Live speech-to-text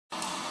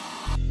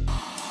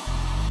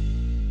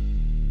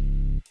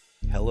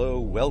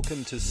Hello,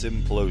 welcome to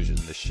Xymplosion,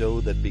 the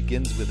show that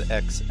begins with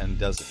X and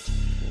doesn't.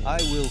 I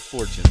will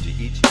fortune to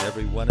each and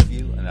every one of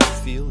you, and I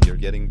feel you're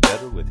getting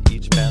better with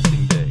each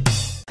passing day.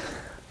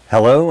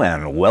 Hello,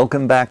 and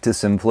welcome back to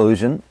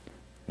Xymplosion.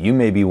 You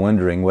may be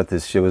wondering what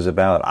this show is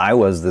about. I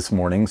was this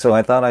morning, so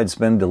I thought I'd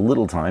spend a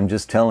little time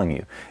just telling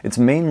you. It's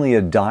mainly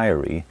a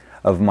diary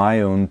of my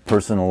own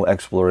personal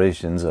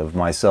explorations of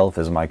myself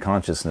as my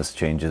consciousness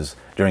changes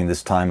during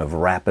this time of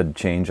rapid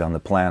change on the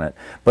planet.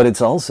 But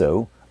it's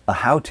also a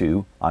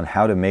how-to on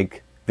how to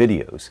make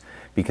videos,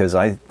 because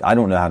I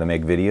don't know how to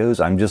make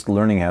videos. I'm just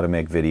learning how to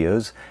make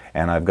videos,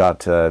 and I've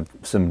got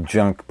some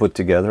junk put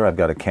together. I've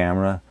got a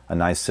camera, a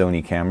nice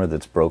Sony camera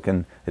that's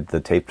broken. The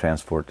tape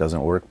transport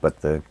doesn't work, but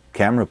the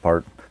camera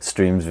part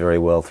streams very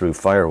well through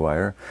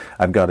FireWire.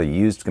 I've got a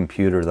used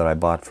computer that I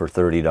bought for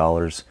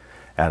 $30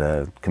 at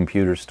a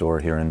computer store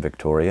here in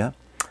Victoria,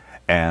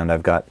 and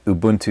I've got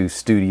Ubuntu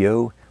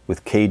Studio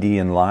with KD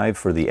and Live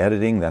for the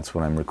editing. That's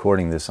what I'm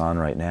recording this on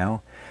right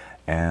now.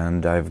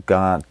 And I've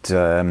got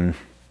a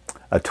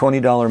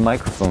 $20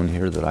 microphone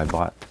here that I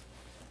bought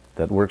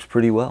that works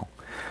pretty well.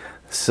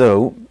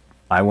 So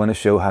I want to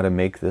show how to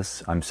make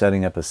this. I'm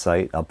setting up a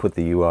site. I'll put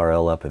the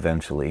URL up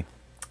eventually.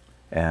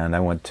 And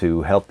I want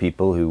to help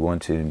people who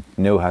want to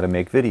know how to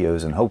make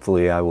videos, and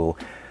hopefully I will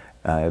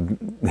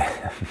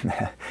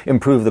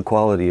improve the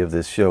quality of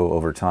this show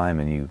over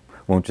time, and you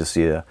won't just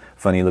see a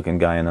funny looking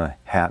guy in a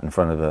hat in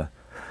front of a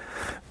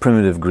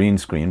primitive green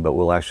screen, but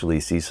we'll actually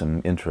see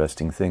some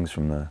interesting things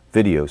from the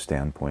video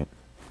standpoint.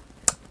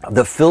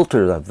 The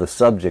filter of the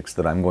subjects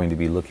that I'm going to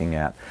be looking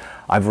at.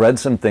 I've read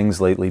some things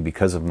lately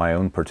because of my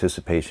own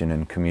participation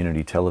in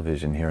community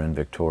television here in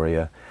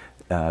Victoria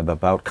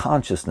about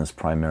consciousness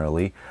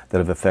primarily, that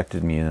have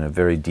affected me in a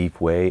very deep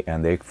way,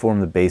 and they form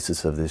the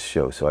basis of this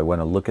show. So I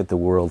want to look at the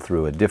world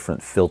through a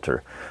different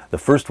filter. The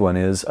first one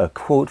is a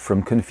quote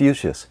from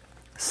Confucius: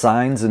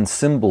 "Signs and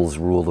symbols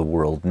rule the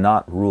world,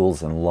 not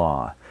rules and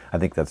law." I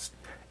think that's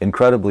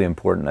incredibly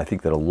important. I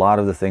think that a lot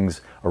of the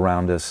things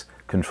around us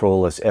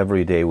control us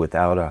every day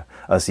without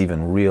us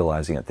even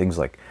realizing it. Things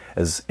like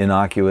as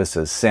innocuous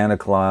as Santa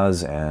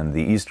Claus and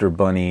the Easter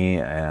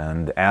Bunny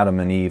and Adam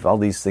and Eve, all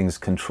these things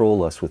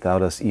control us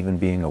without us even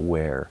being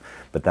aware.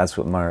 But that's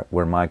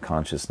where my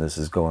consciousness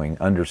is going,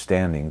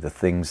 understanding the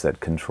things that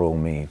control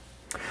me.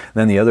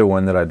 Then the other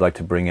one that I'd like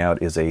to bring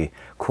out is a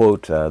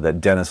quote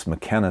that Dennis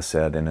McKenna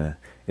said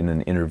in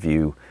an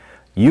interview.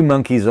 "You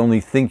monkeys only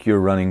think you're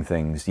running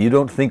things. You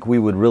don't think we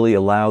would really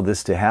allow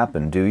this to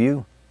happen, do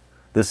you?"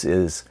 This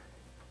is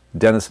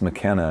Dennis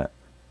McKenna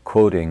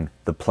quoting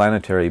the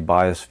planetary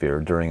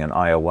biosphere during an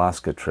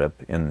ayahuasca trip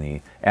in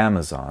the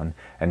Amazon,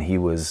 and he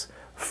was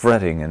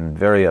fretting and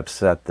very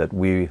upset that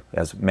we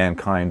as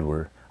mankind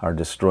are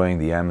destroying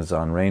the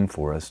Amazon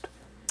rainforest.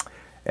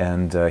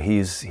 And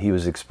he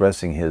was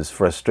expressing his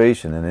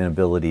frustration and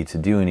inability to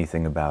do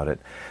anything about it.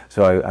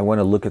 So I want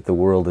to look at the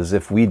world as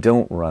if we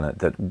don't run it,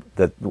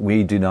 that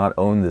we do not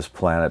own this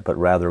planet, but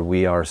rather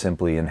we are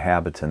simply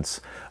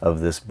inhabitants of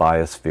this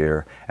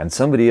biosphere, and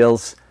somebody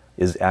else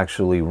is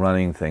actually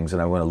running things.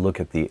 And I want to look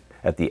at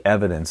the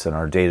evidence in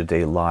our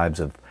day-to-day lives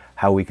of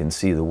how we can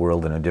see the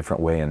world in a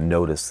different way and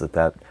notice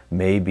that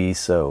may be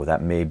so,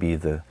 that may be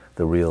the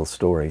real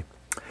story.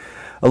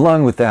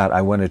 Along with that,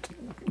 I want to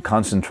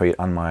concentrate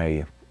on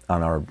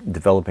our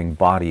developing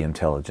body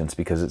intelligence,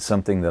 because it's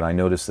something that I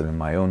noticed that in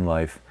my own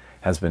life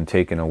has been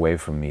taken away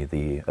from me,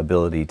 the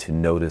ability to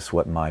notice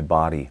what my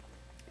body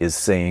is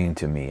saying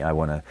to me. I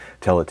want to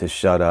tell it to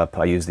shut up.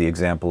 I use the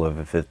example of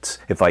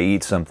if I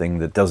eat something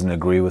that doesn't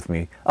agree with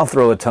me, I'll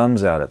throw a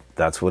Tums at it.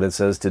 That's what it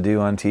says to do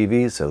on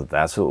TV, so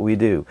that's what we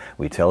do.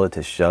 We tell it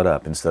to shut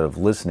up instead of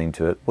listening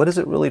to it. What is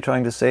it really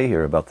trying to say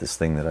here about this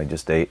thing that I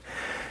just ate?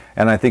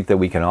 And I think that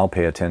we can all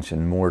pay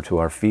attention more to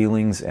our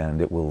feelings,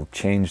 and it will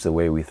change the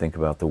way we think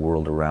about the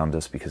world around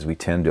us, because we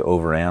tend to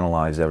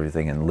overanalyze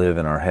everything and live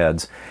in our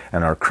heads.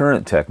 And our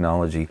current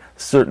technology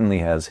certainly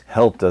has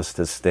helped us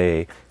to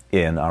stay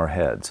in our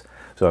heads.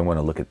 So I want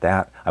to look at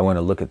that. I want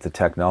to look at the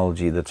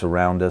technology that's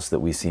around us that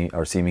we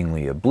are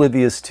seemingly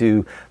oblivious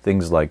to.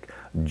 Things like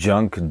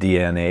junk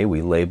DNA.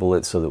 We label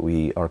it so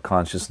that our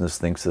consciousness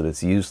thinks that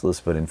it's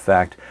useless, but in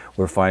fact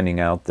we're finding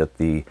out that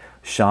the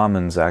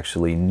shamans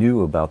actually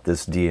knew about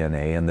this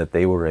DNA, and that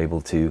they were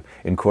able to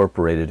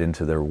incorporate it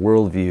into their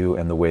worldview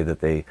and the way that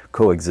they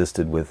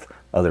coexisted with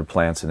other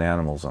plants and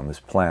animals on this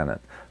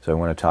planet. So I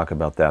want to talk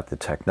about that, the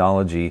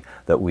technology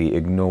that we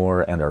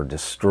ignore and are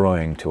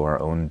destroying to our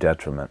own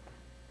detriment.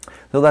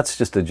 So that's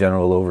just a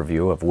general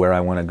overview of where I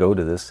want to go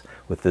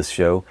with this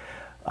show.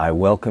 I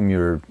welcome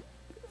your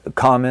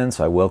comments.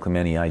 I welcome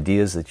any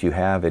ideas that you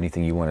have,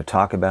 anything you want to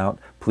talk about.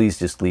 Please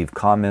just leave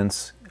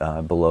comments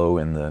below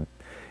in the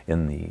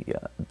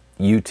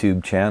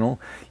YouTube channel.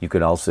 You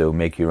could also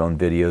make your own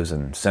videos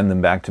and send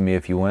them back to me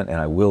if you want, and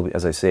I will,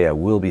 as I say, I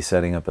will be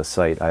setting up a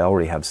site. I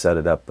already have set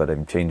it up, but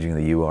I'm changing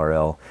the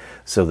URL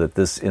so that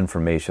this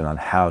information on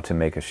how to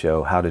make a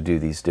show, how to do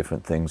these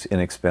different things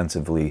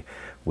inexpensively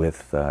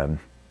with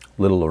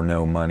little or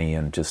no money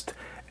and just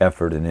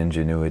effort and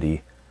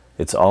ingenuity,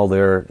 It's all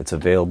there. It's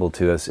available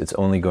to us. It's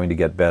only going to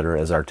get better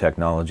as our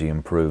technology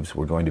improves.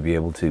 We're going to be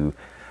able to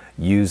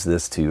use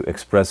this to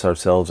express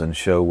ourselves and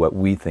show what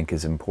we think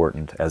is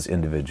important as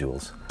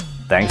individuals.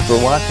 Thanks for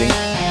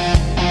watching.